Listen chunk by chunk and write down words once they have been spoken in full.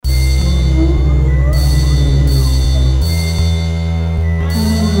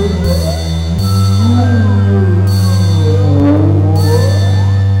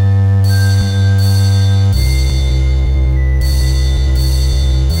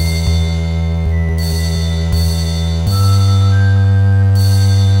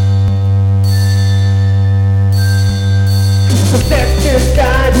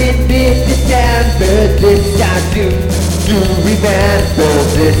This I do remember.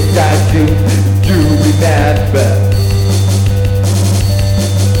 This I do remember.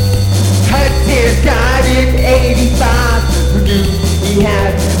 Her tears died in 85. Who knew he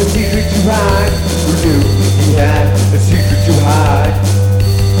had a secret to hide? Who knew he had a secret to hide?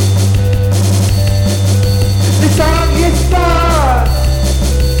 The song is for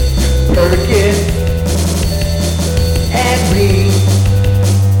Perkins and Reed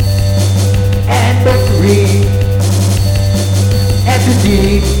and Mercury and the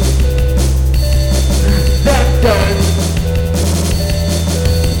deed that done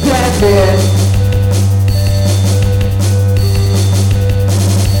that did.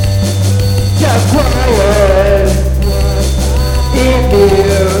 Just quiet in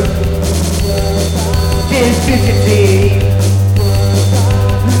you. Deficiency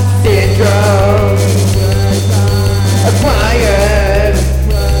syndrome acquired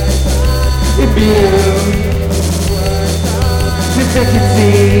immune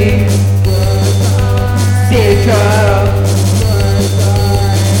deficiency syndrome.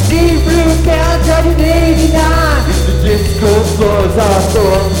 Steve Blue found in 89. The disco floors are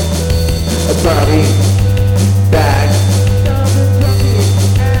full of body bags.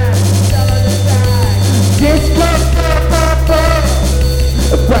 Disco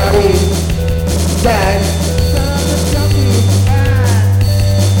a body bags.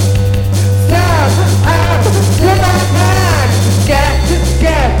 Stop up to my mind. Death,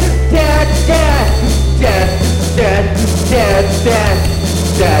 death, death, death, death, death, death, death,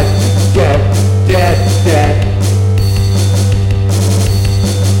 death, death, death, death.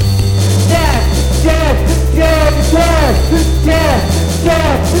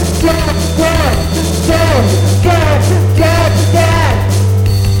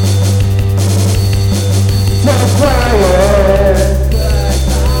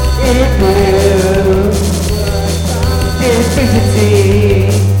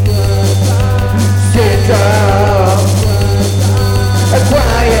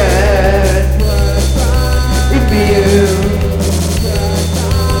 Acquired immune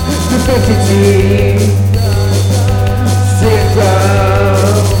deficiency.